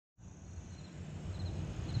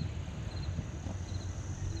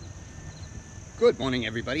Good morning,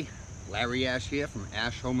 everybody. Larry Ash here from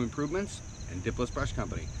Ash Home Improvements and Dipless Brush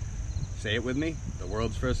Company. Say it with me, the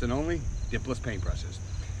world's first and only Dipless paintbrushes.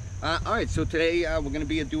 Alright, so today we're going to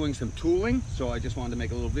be doing some tooling. So I just wanted to make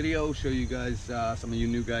a little video, show you guys, some of you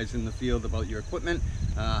new guys in the field, about your equipment,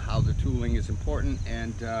 how the tooling is important,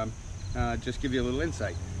 and just give you a little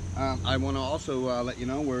insight. I want to also let you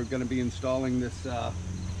know we're going to be installing this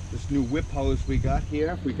new whip hose we got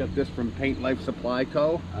here. We got this from Paint Life Supply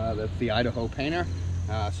Co. That's the Idaho painter.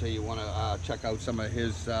 So you want to check out some of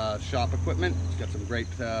his shop equipment. He's got some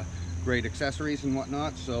great accessories and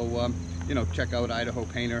whatnot. So you know, check out Idaho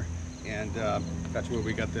Painter, and that's where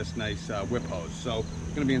we got this nice whip hose. So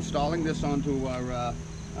we're going to be installing this onto our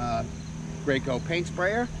Graco paint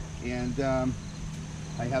sprayer, and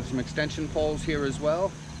I have some extension poles here as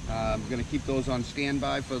well. I'm going to keep those on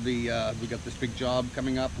standby for the, we got this big job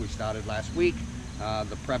coming up. We started last week.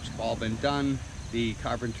 The prep's all been done. The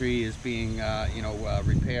carpentry is being,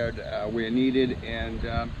 repaired where needed. And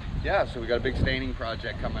yeah, so we got a big staining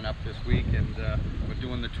project coming up this week, and we're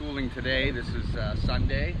doing the tooling today. This is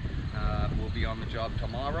Sunday. We'll be on the job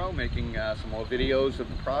tomorrow, making some more videos of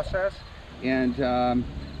the process. And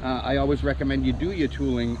I always recommend you do your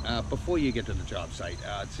tooling before you get to the job site.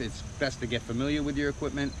 It's best to get familiar with your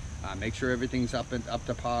equipment, make sure everything's up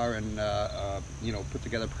to par, and put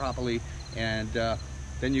together properly, and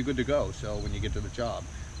then you're good to go. So when you get to the job,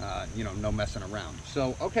 no messing around.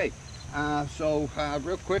 So okay,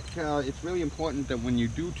 real quick, it's really important that when you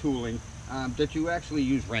do tooling, that you actually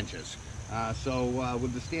use wrenches.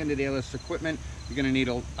 With the standard airless equipment, you're going to need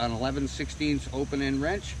an 11/16 open end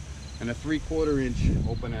wrench and a 3/4 inch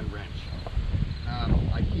open end wrench.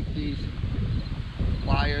 I keep these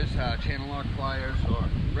pliers, channel lock pliers or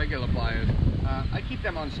regular pliers, I keep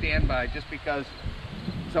them on standby just because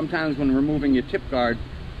sometimes when removing your tip guard,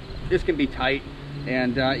 this can be tight,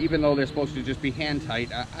 and even though they're supposed to just be hand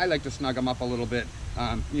tight, I like to snug them up a little bit,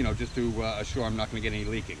 just to assure I'm not going to get any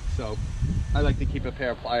leaking. So I like to keep a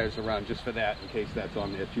pair of pliers around just for that, in case that's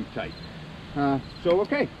on there too tight.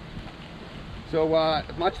 Okay. So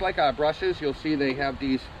much like our brushes, you'll see they have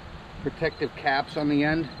these protective caps on the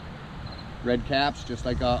end, red caps, just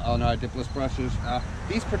like on our Dipless brushes.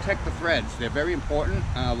 These protect the threads. They're very important.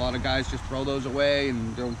 A lot of guys just throw those away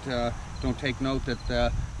and don't take note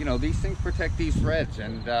that these things protect these threads,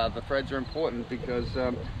 and the threads are important because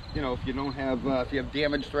if you have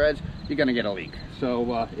damaged threads, you're going to get a leak.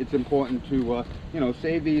 So it's important to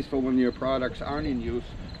save these for when your products aren't in use.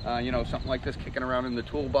 Something like this kicking around in the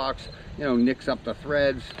toolbox, nicks up the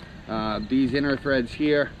threads. These inner threads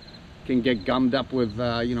here can get gummed up with,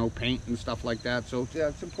 paint and stuff like that. So yeah,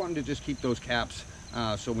 it's important to just keep those caps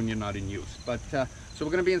so when you're not in use. But so we're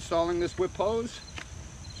going to be installing this whip hose.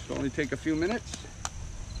 It'll only take a few minutes.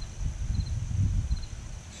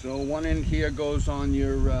 So one end here goes on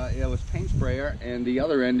your airless paint sprayer, and the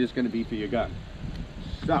other end is going to be for your gun.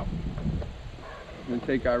 So I'm going to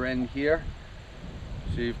take our end here.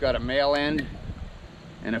 So you've got a male end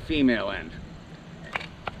and a female end.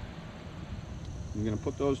 I'm going to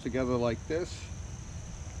put those together like this.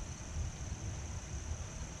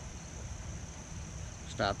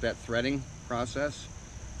 Start that threading process,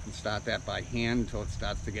 and start that by hand until it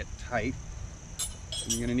starts to get tight.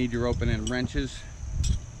 And you're going to need your open end wrenches.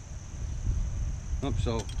 Oops,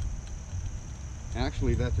 so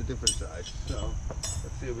actually that's a different size. So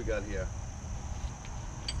let's see what we got here.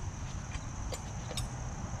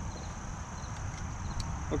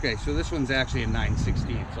 Okay, so this one's actually a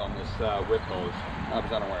 9/16 on this whip hose. I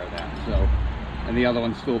was unaware of that. So, and the other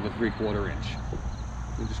one's still the 3/4 inch.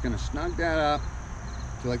 We're just going to snug that up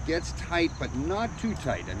till it gets tight, but not too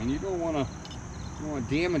tight. I mean, you don't want to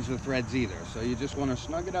damage the threads either. So you just want to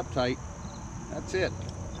snug it up tight. That's it.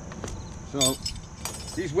 So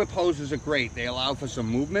these whip hoses are great. They allow for some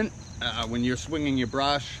movement when you're swinging your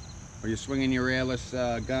brush or you're swinging your airless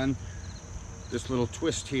gun. This little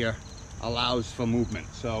twist here allows for movement.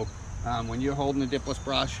 So when you're holding a Dipless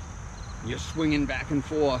brush, you're swinging back and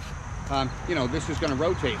forth, this is going to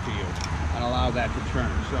rotate for you and allow that to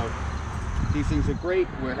turn. So these things are great.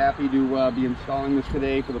 We're happy to be installing this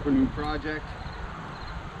today for the new project.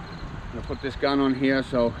 I'm going to put this gun on here,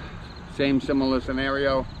 so similar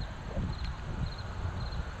scenario.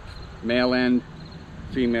 Male end,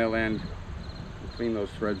 female end. Clean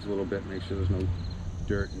those threads a little bit, make sure there's no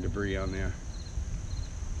dirt and debris on there.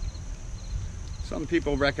 Some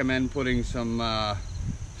people recommend putting some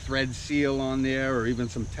thread seal on there, or even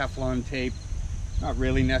some Teflon tape. Not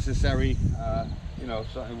really necessary.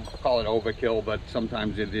 So I call it overkill, but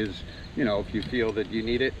sometimes it is, if you feel that you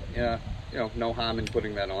need it, no harm in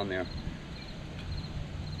putting that on there.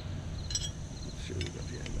 Let's see what we got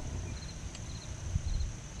here.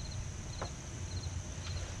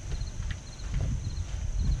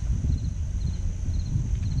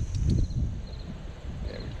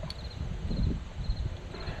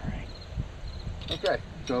 Okay,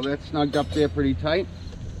 so that's snugged up there pretty tight.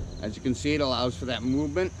 As you can see, it allows for that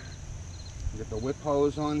movement. Get the whip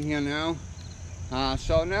hose on here now.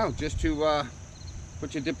 So now, just to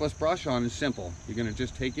put your Dipless brush on is simple. You're gonna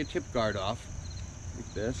just take your tip guard off,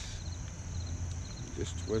 like this.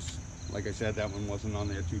 Just twist. Like I said, that one wasn't on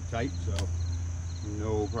there too tight, so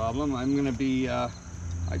no problem. I'm gonna be, I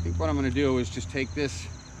think what I'm gonna do is just take this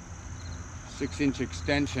 6-inch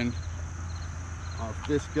extension off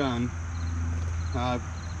this gun.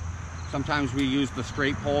 Sometimes we use the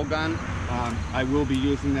straight pole gun. I will be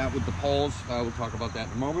using that with the poles. We'll talk about that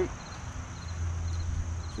in a moment.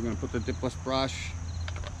 So we're going to put the Dipless brush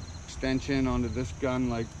extension onto this gun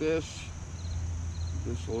like this.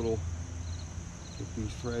 This little, get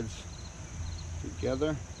these threads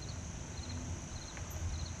together.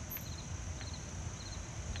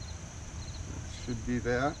 That should be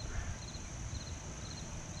that.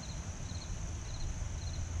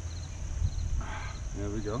 There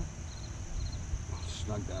we go. I'll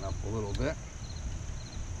snug that up a little bit.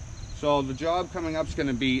 So the job coming up is going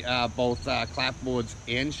to be both clapboards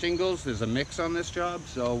and shingles. There's a mix on this job,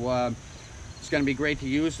 so it's going to be great to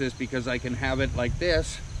use this because I can have it like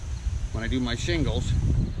this when I do my shingles,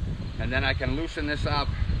 and then I can loosen this up,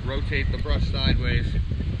 rotate the brush sideways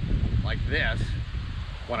like this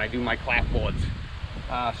when I do my clapboards.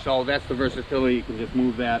 So that's the versatility. You can just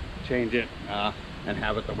move that, change it, and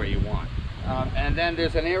have it the way you want. And then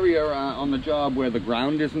there's an area on the job where the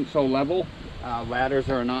ground isn't so level. Ladders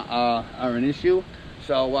are an issue,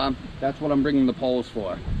 so that's what I'm bringing the poles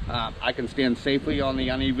for. I can stand safely on the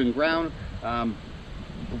uneven ground,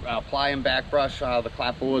 apply and back brush the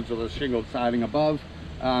clapboards or the shingled siding above,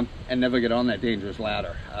 and never get on that dangerous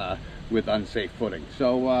ladder with unsafe footing.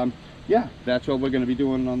 So yeah, that's what we're going to be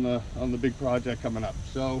doing on the big project coming up.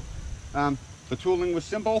 So the tooling was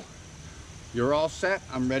simple. You're all set.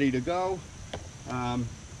 I'm ready to go.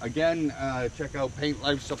 Again, check out Paint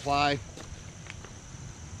Life Supply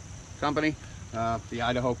Company, the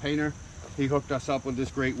Idaho painter. He hooked us up with this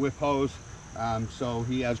great whip hose, so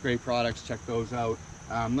he has great products. Check those out.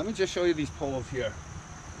 Let me just show you these poles here.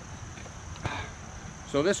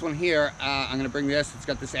 So this one here, I'm going to bring this. It's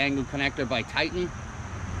got this angle connector by Titan.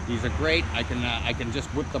 These are great. I can just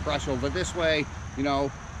whip the brush over this way, you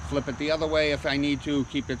know, flip it the other way if I need to,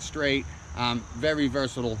 keep it straight. Very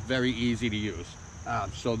versatile, very easy to use.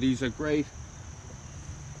 So these are great.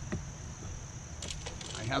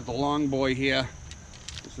 I have the long boy here.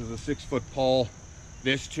 This is a 6-foot pole.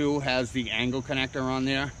 This too has the angle connector on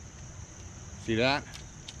there. See that?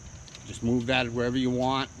 Just move that wherever you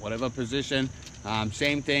want, whatever position.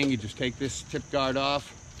 Same thing, you just take this tip guard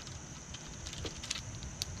off.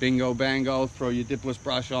 Bingo bango, throw your Dipless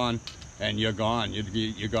brush on, and you're gone.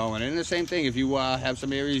 You're going. And the same thing, if you have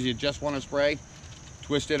some areas you just want to spray,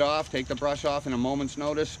 twist it off, take the brush off in a moment's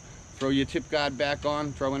notice, throw your tip guard back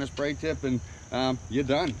on, throw in a spray tip, and you're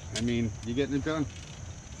done. I mean, you're getting it done.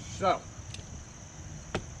 So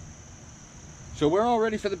we're all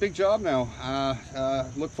ready for the big job now.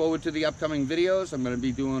 Look forward to the upcoming videos. I'm going to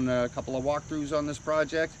be doing a couple of walkthroughs on this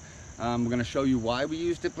project. We're going to show you why we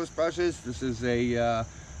use Dipless brushes.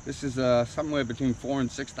 This is somewhere between 4,000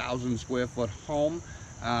 and 6,000 square foot home,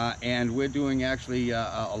 and we're doing actually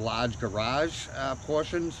a large garage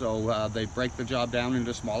portion. So they break the job down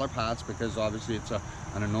into smaller parts because obviously it's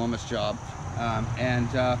an enormous job. Yeah,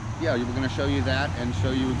 we're going to show you that and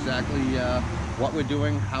show you exactly what we're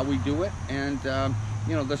doing, how we do it, and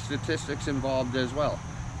you know, the statistics involved as well.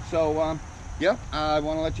 So yeah, I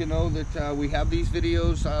want to let you know that we have these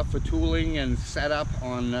videos for tooling and setup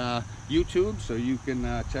on YouTube, so you can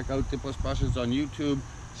check out Dipless brushes on YouTube,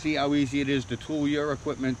 see how easy it is to tool your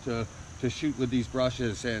equipment to shoot with these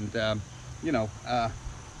brushes, and you know,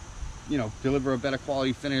 deliver a better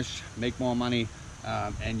quality finish, make more money,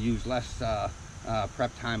 and use less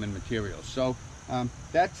prep time and materials. So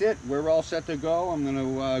that's it. We're all set to go. I'm going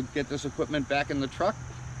to get this equipment back in the truck,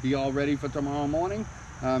 be all ready for tomorrow morning.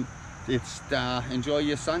 Enjoy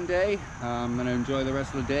your Sunday. I'm going to enjoy the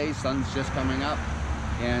rest of the day. Sun's just coming up,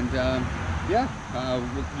 and yeah,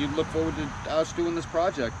 you look forward to us doing this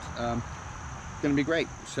project. It's going to be great.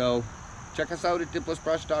 So check us out at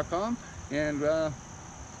diplessbrush.com, and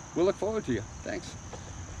we'll look forward to you. Thanks.